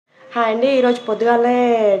Hi అండి, ఈరోజు పొద్దుగాలనే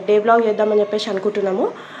day blog చేద్దామని చెప్పేసి అనుకుంటున్నాము.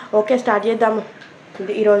 ఓకే, స్టార్ట్ చేద్దాము.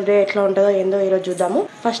 ఈరోజు డే ఎట్లా ఉంటుందో ఏందో ఈరోజు చూద్దాము.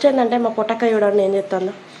 ఫస్ట్ ఏంటంటే మా పొట్టక్క చూడండి ఏం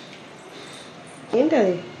చేస్తుందో. ఏంటి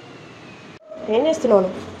అది? ఏం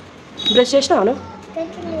చేస్తున్నావు? బ్రష్ చేసినావాను?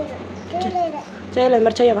 చేయలేదు.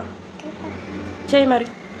 మరి చెయ్యవా? చెయ్యి మరి.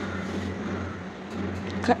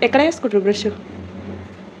 ఎక్కడ వేసుకుంటారు బ్రష్?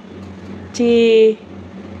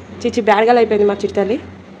 చీచి బ్యాడ్గాలు అయిపోయింది మా చిట్టి తల్లి.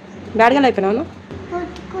 బ్యాడ్గాలు అయిపోయినావు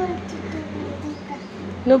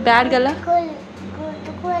నువ్వు. బ్యాడ్ గల్లా?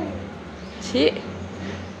 చీ,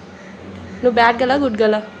 నువ్వు బ్యాడ్ గల్లా గుడ్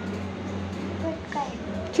గల్లా?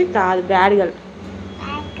 చీ కాదు, బ్యాడ్ గల్.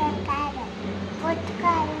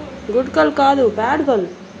 గుడ్ గర్ల్ కాదు, బ్యాడ్ గర్ల్.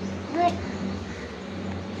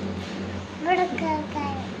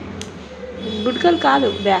 గుడ్ గర్ల్ కాదు,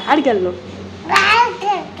 బ్యాడ్ గర్ల్ నువ్వు.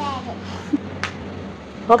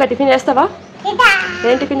 ఓకే, టిఫిన్ చేస్తావా?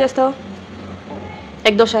 ఏం టిఫిన్ చేస్తావు?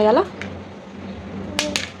 ఎగ్ దోశ వేయాలా?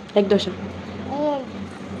 ఎగ్ దోశ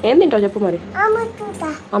ఏం తింటావు చెప్పు మరి.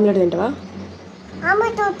 ఆమ్లెట్ తింటావా?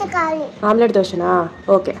 ఆమ్లెట్ దోశనా?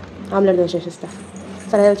 Okay, omelette dosa వేసిస్తా.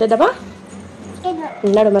 సరే చేద్దామా?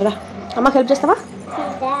 ఉన్నాడు మర్రా. అమ్మకి హెల్ప్ చేస్తావా?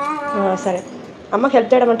 సరే, అమ్మకి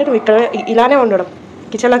హెల్ప్ చేయడం అంటే నువ్వు ఇక్కడ ఇలానే ఉండడం,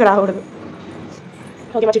 కిచెన్లోకి రాకూడదు.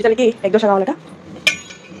 ఓకే, మా చిట్టలకి ఎగ్ దోశ కావాలట.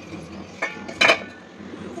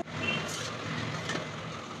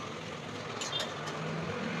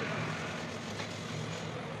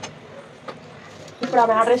 ఇప్పుడు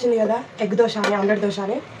ఆమె ఆర్డర్ వేసింది కదా ఎగ్ దోశ అని, ఆమ్లెట్ దోశ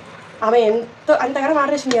అని. ఆమె అంతగానో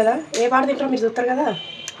ఆర్డర్ వేసింది కదా, ఏ పాట తింటారో మీరు చూస్తారు కదా.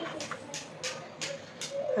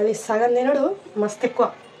 అది సగం తినడు, మస్తు ఎక్కువ.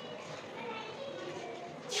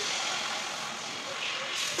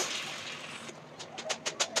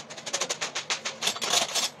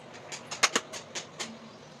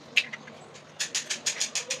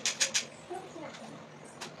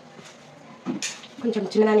 కొంచెం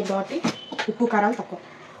చిన్నదానికి కాబట్టి ఉప్పు కారాలు తక్కువ.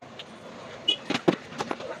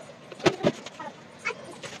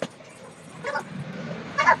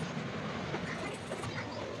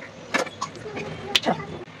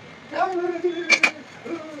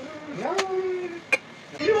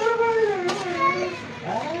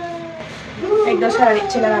 ఎగ్ దోశ అది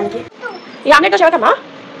చిన్నదానికి. ఈ ఆమ్లెట్ దోశ ఎవరికమ్మా?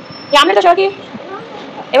 ఈ ఆమ్లెట్ దోశ ఎవరికి?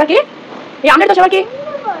 ఈ ఆమ్లెట్ దోశ ఎవరికి?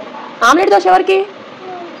 ఆమ్లెట్ దోశ ఎవరికి?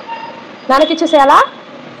 నాన్నకి ఇచ్చేసేయాలా?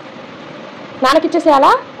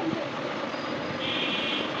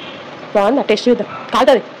 బాగుందా? టేస్ట్ చూద్దాం.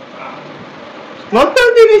 కాలుతుంది. మొత్తం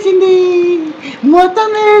తినేసింది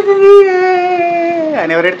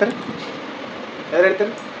అని ఎవరు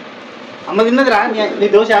పెడతారు? అమ్మ తిన్నదిరా నీ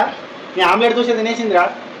దోశ, నీ ఆమ్లెట్ దోశ తినేసిందిరా.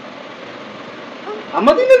 అమ్మ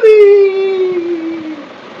తిన్నది.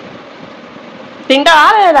 తింటావా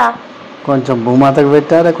లేదా? కొంచెం భూమాతకు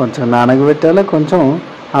పెట్టాలి, కొంచెం నాన్నకు పెట్టాలి, కొంచెం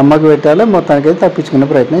అమ్మకు పెట్టాలి. మొత్తానికి తప్పించుకునే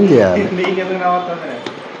ప్రయత్నం చేయాలి.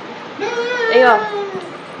 ఇగో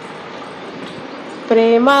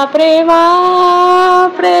ప్రేమ ప్రేమ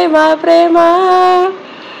ప్రేమ ప్రేమ.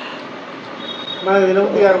 మన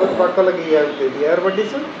తినబుద్ధి అరవై పక్కలకి ఎవరు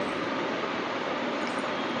పట్టించు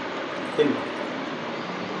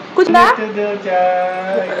కూర్చుందా?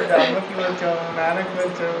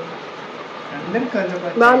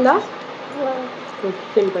 బాగుందా?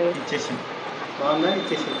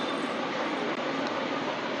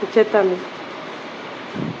 ఇచ్చేస్తాను.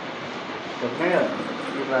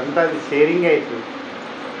 ఇప్పుడు అంతా అది షేరింగ్ అవుతుంది.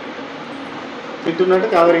 తింటున్నట్టు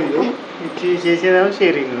కవరింగ్ ఇచ్చి చేసేదేమో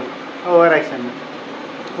షేరింగ్, ఓవర్ యాక్షన్.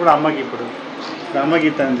 ఇప్పుడు అమ్మకి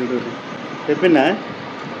ఇస్తాను చూడు. చెప్పిందా?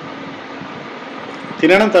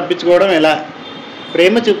 తినడం తప్పించుకోవడం ఎలా?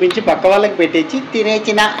 ప్రేమ చూపించి పక్క వాళ్ళకి పెట్టించి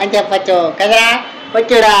తినేసిన అని చెప్పచ్చు కదరా.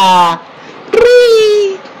 వచ్చాడా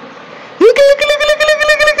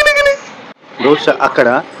దోశ అక్కడ,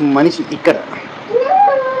 మనిషి ఇక్కడ.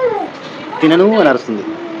 తినను అని అరుస్తుంది.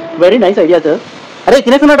 Very nice idea sir. అరే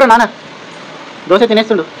తినేస్తున్నాడు నాన్న, దోశ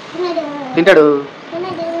తినేస్తుండు. తింటాడు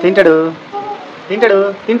తింటాడు తింటాడు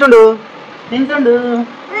తింటుండు తింటుండు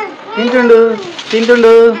తింటుండు తింటుండు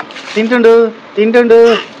తింటుండు తింటుండు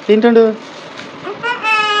తింటుండు.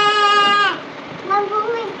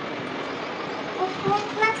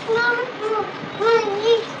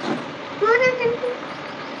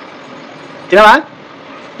 తినవా?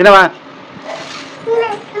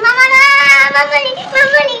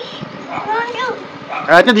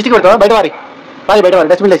 దిష్టికి పెడతావా? బయట వారి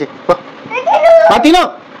డస్ట్బిన్ వేసి తినో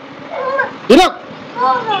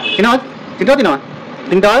తినో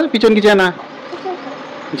తింటావా? పిచ్చోనికి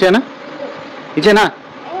ఇచ్చేనా?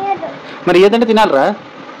 మరి ఏదంటే తినాలరా?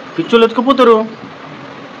 పిచ్చోళ్ళు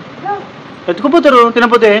ఎత్తుకుపోతారు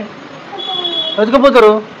తినపోతే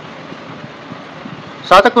ఎత్తుకుపోతారు.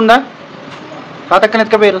 సాతకుందా? తాతక్కని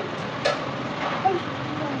ఎత్తుకపోయారు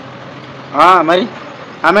మరి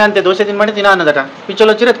ఆమె అంతే దోశ తినమంటే తినా అన్నదట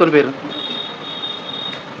పిచ్చోళ్ళు వచ్చి ఎత్తుకొని పోయారు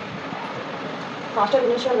ఫాస్ట్గా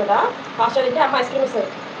తినేసాం కదా ఫాస్ట్గా తింటే అమ్మ ఐస్ క్రీమ్ ఇస్తుంది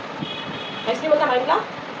ఐస్ క్రీమ్ ఉందా మా ఇంట్లో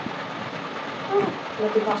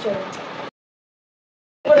ఫాస్ట్గా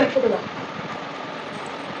పెట్టుకుంటున్నా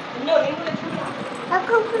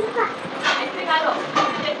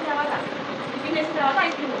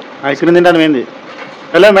ఐస్ క్రీమ్ తింటాను ఏంది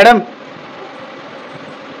hello madam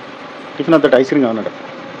tiffin వద్దట ice cream కావాలన్నట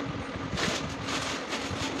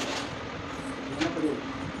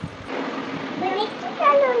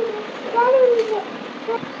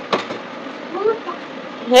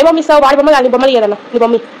ఏ మమ్మీ ఇస్తావు వాడి బొమ్మ నీ బొమ్మలు ఇయ్యదన్న నీ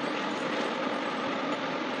మమ్మీ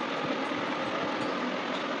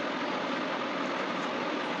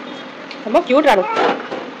అమ్మ క్యూట్ రాడు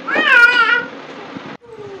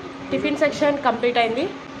టిఫిన్ సెక్షన్ కంప్లీట్ అయింది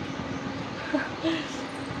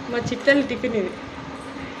మా చిట్టెలు టిఫిన్ ఇది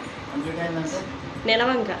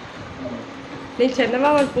నెలవంక నేను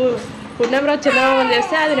చందమామ పున్నమరావు చందమామ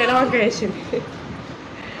చేస్తే అది నెలవంక వేసింది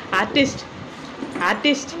ఆర్టిస్ట్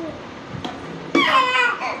ఆర్టిస్ట్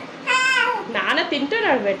నాన్న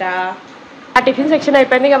తింటున్నాడు బేట ఆ టిఫిన్ సెక్షన్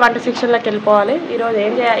అయిపోయింది ఇక వంట సెక్షన్లోకి వెళ్ళిపోవాలి ఈరోజు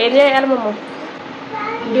ఏం చేయాలి మమ్మ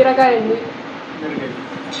బీరకాయ ఉంది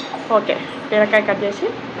ఓకే బీరకాయ కట్ చేసి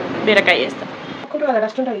బీరకాయ చేస్తాం ఒక్కటి కదా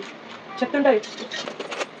డస్ట్ ఉంటుంది చెప్తుంటుంది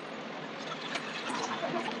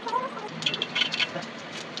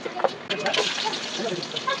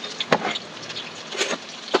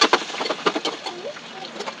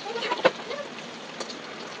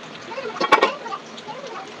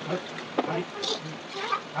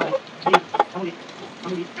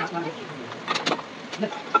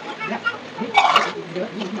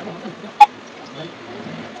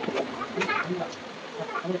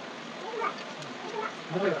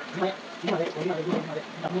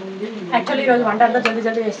యాక్చువల్లీ ఈరోజు వంట అంతా జల్దీ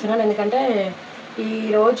చేస్తున్నాను ఎందుకంటే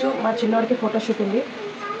ఈరోజు మా చిన్నోడికి ఫోటోషూట్ ఉంది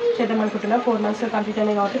చేద్దాం అనుకుంటున్నాం 4 months కంప్లీట్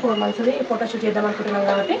అయినాయి కాబట్టి 4 monthsది ఫోటోషూట్ చేద్దాం అనుకుంటున్నాం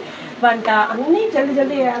కాబట్టి వంట అన్నీ జల్దీ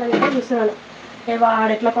చేయాలని చెప్పి చూస్తున్నాను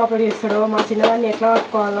వాడు ఎట్లా కోఆపరేట్ చేస్తాడో మా చిన్నవాడిని ఎట్లా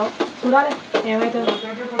పట్టుకోవాలో చూడాలి ఏమవుతుందో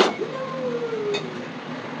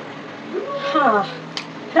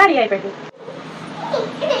రెడీ అయిపోయింది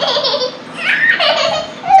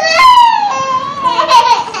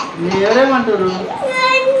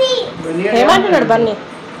ఏమంటున్నాడు బన్నీ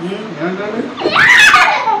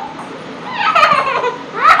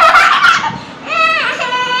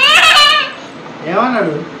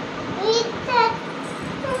ఏమన్నాడు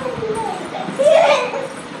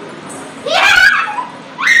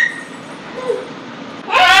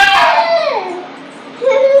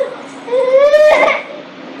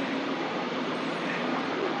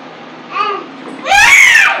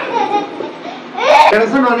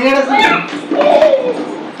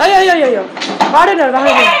అయ్యో వాడున్నాడు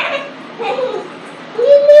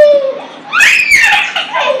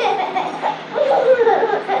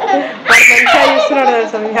మంచిగా చూస్తున్నాడు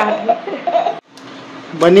అసలు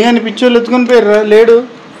బన్నీ అని పిచ్చోళ్ళు ఎత్తుకొని పోయారు లేడు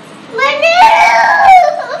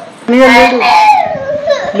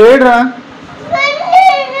లేడురా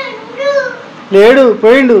లేడు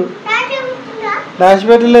పోయిండు దాచి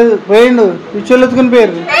పెట్టలేదు పోయిండు పిచ్చోళ్ళు ఎత్తుకొని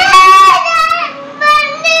పోయారు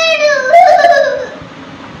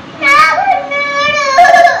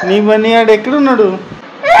నీ బన్నీ ఆడు ఎక్కడున్నాడు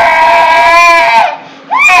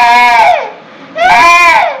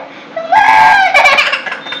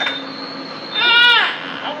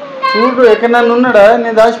చూడు ఎక్కడ నన్ను ఉన్నాడా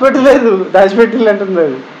నేను దాచిపెట్టలేదు దాచిపెట్టలే అంటుంది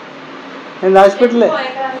అది నేను దాచిపెట్టలే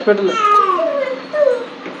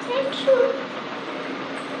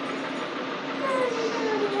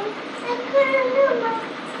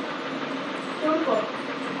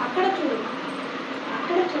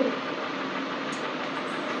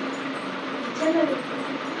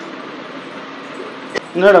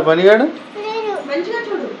ఉన్నాడా పనిగాడు మంచిగా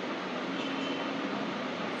చూడు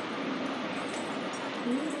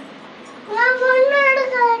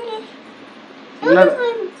ఉన్నాడు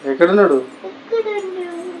ఎక్కడున్నాడు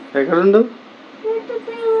ఎక్కడుండు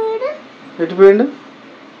ఎటుపోయిండు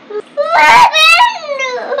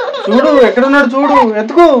చూడు ఎక్కడున్నాడు చూడు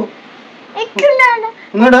ఎత్తుకో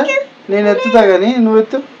ఉన్నాడా నేను ఎత్తుతా కానీ నువ్వు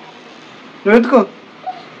ఎత్తుకో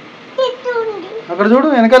అక్కడ చూడు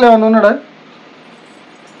వెనకాల ఏమన్నా ఉన్నాడా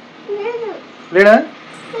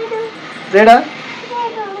లేడా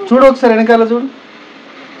చూడు ఒకసారి వెనకాల చూడు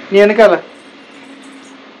నీ వెనకాల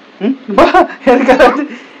వెనకాల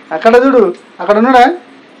అక్కడ చూడు అక్కడ ఉన్నాడా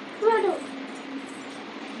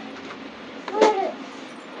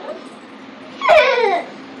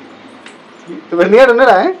బన్నీగాడు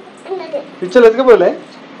ఉన్నాడా పిచ్చోళ్ళు ఎత్తుకపోలే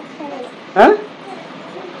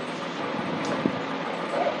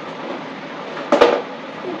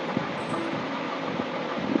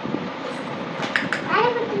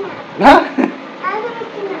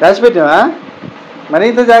దాచిపెట్టావా? మరి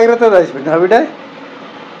ఇంత జాగ్రత్త దాచిపెట్టావా బిడ్డ?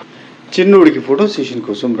 చిన్నోడికి ఫోటో సెషన్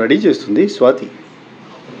కోసం రెడీ చేస్తుంది స్వాతి.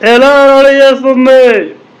 ఎలా రెడీ చేస్తుంది?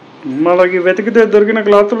 మనకి వెతికితే దొరికిన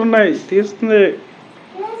క్లాతులు ఉన్నాయి, తీస్తుంది.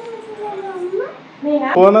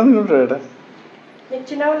 ఫోన్ అందుకుంటాడ. నేను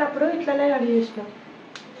చిన్న ఉన్నప్పుడు ఇట్లానే రెడీ చేసిన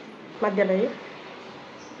మధ్యలో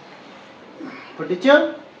పట్టించా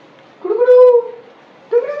కుడుకుడు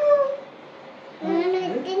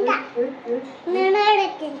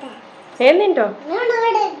ఏం తింటావు?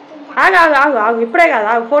 ఆగు ఆగు ఆగు ఆగు, ఇప్పుడే కాదు,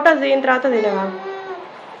 ఆగు, ఫోటోస్ దిగిన తర్వాత తినవా?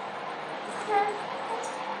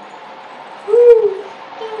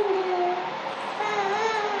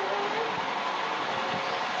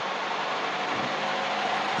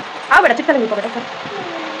 ఆవిడ చిక్కలు మీకు ఒకటే సార్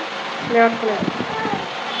నేను పట్టుకున్నాను.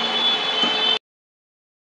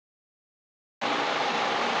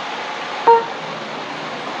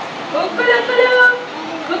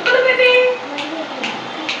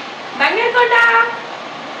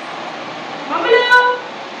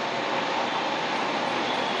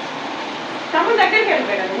 తమ్ముడు దగ్గరికి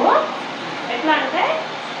వెళ్ళిపోయాడు. నువ్వు ఎట్లా అంటే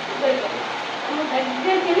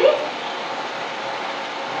దగ్గరికి వెళ్ళి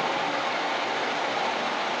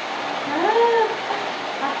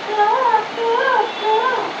అక్క అక్క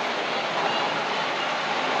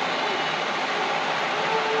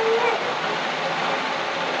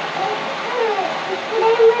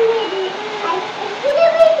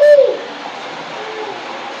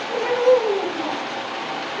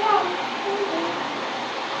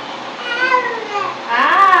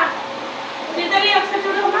అక్క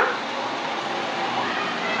చూడమ్మా.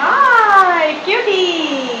 క్యూటీ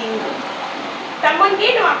తమ్మునికి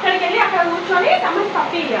నువ్వు అక్కడికి వెళ్ళి అక్కడ కూర్చొని తమ్మునికి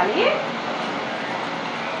పప్పి ఇవ్వాలి.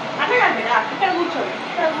 అట్లా కాదు కదా, ఇక్కడ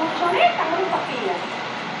కూర్చొని తమ్మునికి పప్పి ఇవ్వాలి.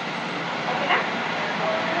 ఓకేనా?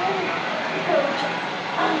 ఇక్కడ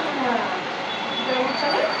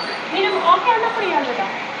కూర్చొని నేను ఓకే అన్నప్పుడు ఇవ్వాలి కదా.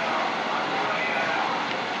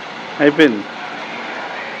 అయిపోయింది.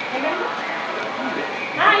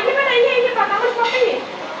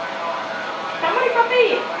 తమ్ముడికి పప్పి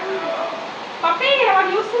పప్పి వాడు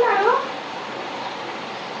చూస్తున్నాడు.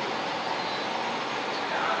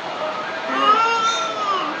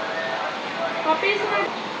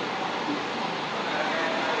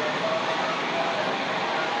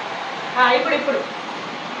 ఇప్పుడు ఇప్పుడు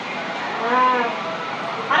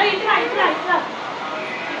అరే ఇట్లా ఇట్లా ఇట్లా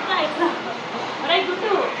ఇట్లా ఇట్లా అరే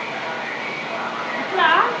గుట్టు ఇట్లా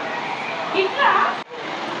ఇట్లా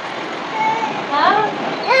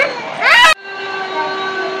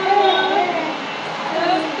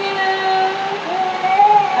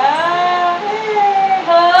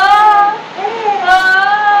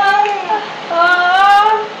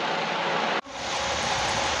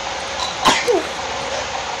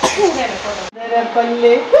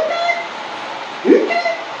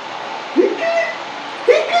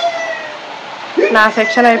నా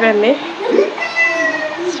సెక్షన్ అయిపోయింది.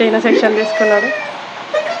 శ్రీన సెక్షన్ తీసుకున్నాడు.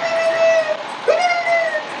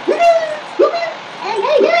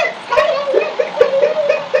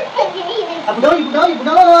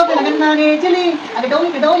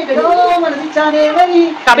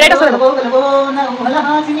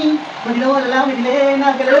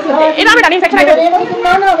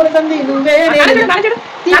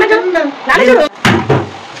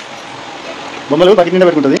 బొమ్మలు పక్కన నిండా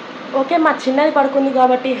పెట్టుకుంటుంది. ఓకే, మా చిన్నది పడుకుంది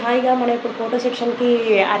కాబట్టి హాయిగా మనం ఇప్పుడు ఫోటో సెక్షన్కి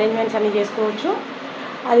అరేంజ్మెంట్స్ అన్నీ చేసుకోవచ్చు.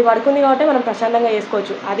 అది పడుకుంది కాబట్టి మనం ప్రశాంతంగా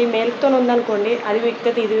చేసుకోవచ్చు. అది మేలుతో ఉందనుకోండి, అది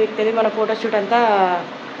విక్తుంది ఇది విక్తుంది, మన ఫోటో షూట్ అంతా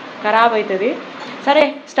ఖరాబ్ అవుతుంది. సరే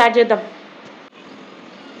స్టార్ట్ చేద్దాం.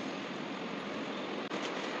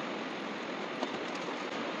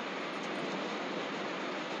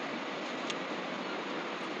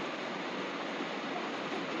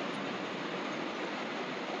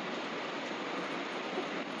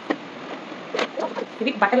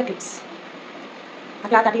 ఇవి బట్టల క్లిప్స్,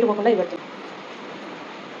 అట్లా అటు ఇటు పోకుండా ఇవి పెడుతుంది.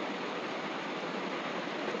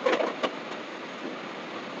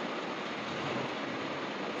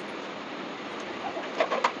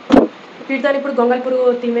 వీటితో ఇప్పుడు గొంగల్ పురుగు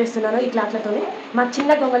తీమేస్తున్నాను ఇట్లా అట్లతో. మా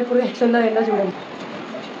చిన్న గొంగల్ పురుగు ఎట్లుందో ఏందో చూడండి.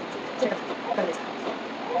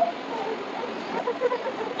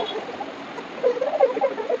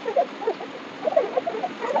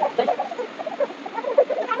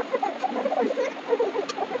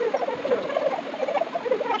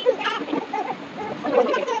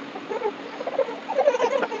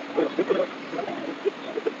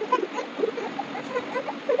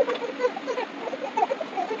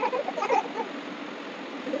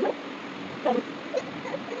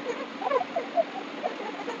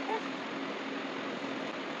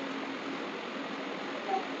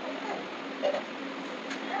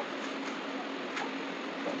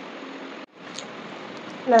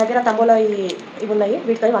 నా దగ్గర తంబోలా ఇవి ఉన్నాయి,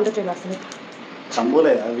 వీటితో 1 2 3 వస్తుంది.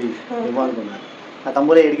 తంబోలే అవి ఏమో అనుకున్నా. ఆ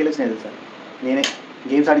తంబోలే ఏడికి వెళ్ళొచ్చినాయి సార్. నేనే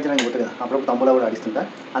గేమ్స్ ఆడించడానికి కొట్టు కదా, అప్పుడప్పుడు తంబోలా కూడా ఆడిస్తుంటా.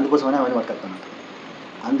 అందుకోసమనే అవన్నీ పట్టుకొస్తాను.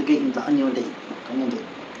 అందుకే ఇంత అన్నీ ఉంటాయి. అన్నీ ఉంటాయి.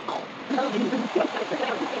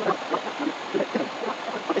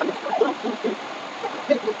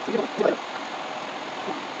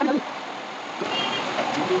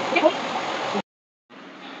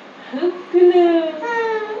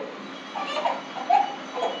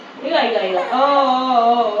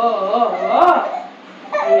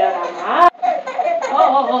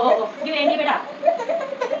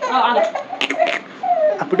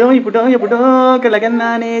 అప్పుడో ఎప్పుడో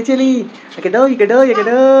కలగన్నానే చలి, ఎక్కడో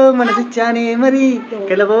మనసిచ్చానే మరి,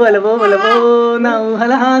 కలవో అలవో అలవో నా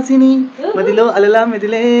ఊహలహాసిని, మదిలో అలలా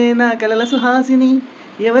మెదిలే నా కలల సుహాసిని,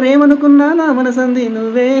 ఎవరేమనుకున్నా నా మనసంది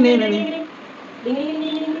నువ్వే నేనని.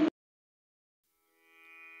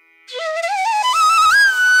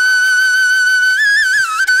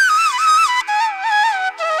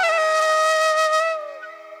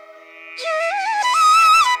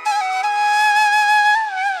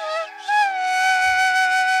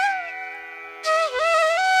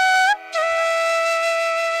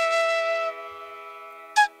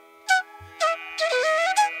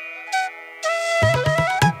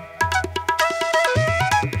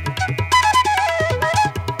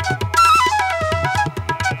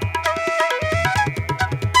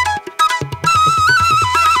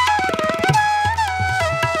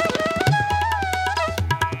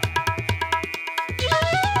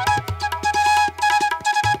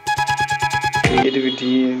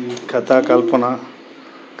 క్రియేటివిటీ, కథా కల్పన,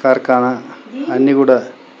 కార్ఖానా అన్నీ కూడా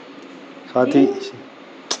స్వాతి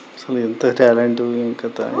అసలు ఎంత టాలెంట్, ఏం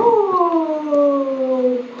కథ.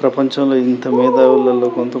 ప్రపంచంలో ఇంత మేధావులలో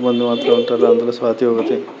కొంతమంది మాత్రం ఉంటారు, అందులో స్వాతి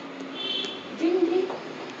ఒకటి.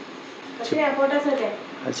 వచ్చినాయి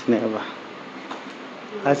అబ్బా,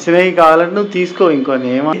 వచ్చినాయి. కావాలంటే నువ్వు తీసుకో ఇంకొని.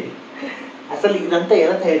 ఏమో అసలు ఇదంతా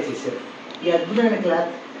ఎలా తయారు చేశారు? ఈ అద్భుతమైన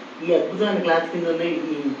క్లాత్ కింద ఉన్నాయి.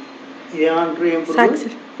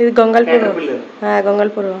 ఇది గొంగల్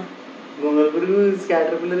పురుగు.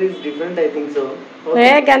 స్కాటర్పిల్లర్ is different, I think so.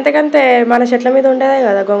 గంతే మన చెట్ల మీద ఉండేదే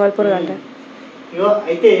కదా గొంగల్ పురుగు అంటే.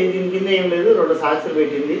 అయితే దీని కింద ఏం లేదు, 2 సాక్సులు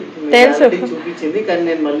పెట్టింది, చూపించింది. కానీ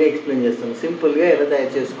నేను మళ్ళీ ఎక్స్ప్లెయిన్ చేస్తాను సింపుల్ గా ఎలా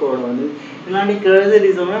తయారు చేసుకోవడం అని. ఇలాంటి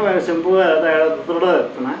క్రేజీజమే సింపుల్ గా ఎలా తయారవుతుందో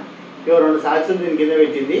చెప్తున్నా. 2 సాక్సులు దీని కింద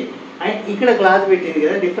పెట్టింది. అండ్ ఇక్కడ క్లాత్ పెట్టింది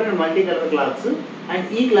కదా, different multi colour clothes. And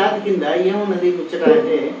ఈ క్లాత్ కింద ఏమున్నది ముచ్చట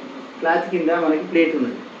అంటే, క్లాత్ కింద మనకి ప్లేట్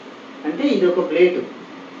ఉన్నది. అంటే ఇది ఒక ప్లేటు.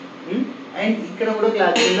 అండ్ ఇక్కడ కూడా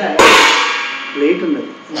క్లాత్ కింద ప్లేట్ ఉన్నది,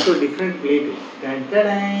 ఇంకో డిఫరెంట్ ప్లేటు.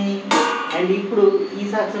 అండ్ ఇప్పుడు ఈ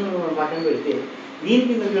సాక్స్ను మనం పక్కన పెడితే దీని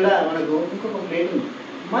కింద కూడా మనకు ఇంకొక ప్లేట్ ఉంది.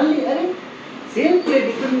 మళ్ళీ అరే సేమ్ ప్లేట్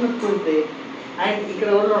ఇక్కడ ఉన్నట్టుంటే, అండ్ ఇక్కడ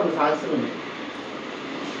కూడా 2 సాక్సులు ఉన్నాయి.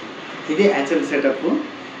 ఇదే యాక్చువల్ సెటప్.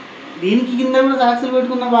 దీనికి కింద కూడా సాక్సులు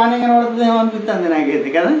పెట్టుకున్న బాగానే కనబడుతుంది ఏమో అనిపిస్తుంది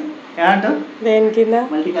నాకైతే కదా. ఏమంటావు? దేని కింద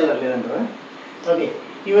మల్టీ కలర్ లేదంటావా? ఓకే,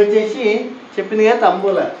 ఇవి వచ్చేసి చెప్పింది కదా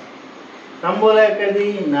తంబోలా. తంబోలా ఎక్కడిది?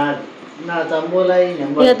 నాది. నా తంబోలా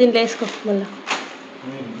నెంబర్ దీంట్లో వేసుకో మళ్ళీ.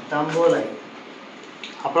 తంబోలా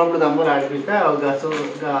అప్పుడప్పుడు తంబోలా ఆడిపిస్తే ఒక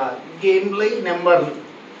గేమ్లో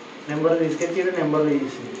నెంబర్లు తీసుకొచ్చి ఇక్కడ నెంబర్లు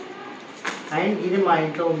తీసింది. అండ్ ఇది మా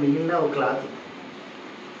ఇంట్లో మిగిలిన ఒక క్లాత్.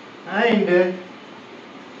 అండ్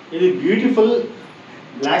ఇది beautiful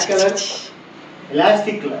black colour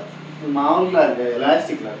elastic cloth. మామూలు క్లాత్ కాదు,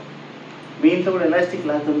 ఎలాస్టిక్ క్లాత్. మీ ఇంట్లో కూడా ఎలాస్టిక్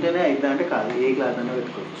క్లాత్ ఉంటేనే అయిద్దా అంటే కాదు, ఏ క్లాత్ అయినా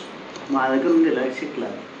పెట్టుకోవచ్చు. మా దగ్గర ఉంది ఎలాస్టిక్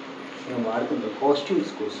క్లాత్, మేము వాడుతుంటాం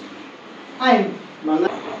కాస్ట్యూమ్స్ కోసం. అండ్ మళ్ళీ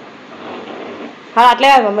అట్లే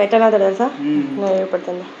కాదు మమ్మ, ఎట్లా నవ్వుతాడు తెలుసా?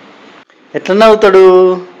 పెడుతుందా ఎట్లా నవ్వుతాడు?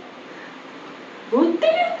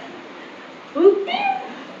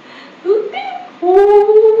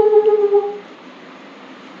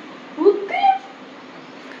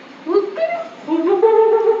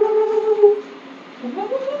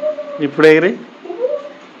 ఇప్పుడు ఎగిరి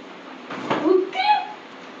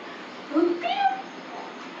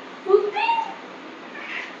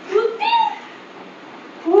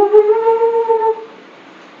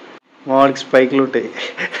మావాడికి స్పైక్లు ఉంటాయి.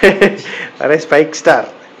 అరే స్పైక్ స్టార్.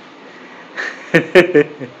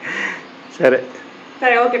 సరే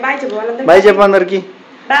బాయ్ చెప్పు అందరికి.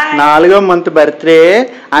 4వ మంత్ బర్త్డే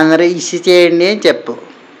అందరూ విష్ చేయండి అని చెప్పు.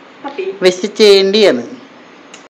 విష్ చేయండి అని.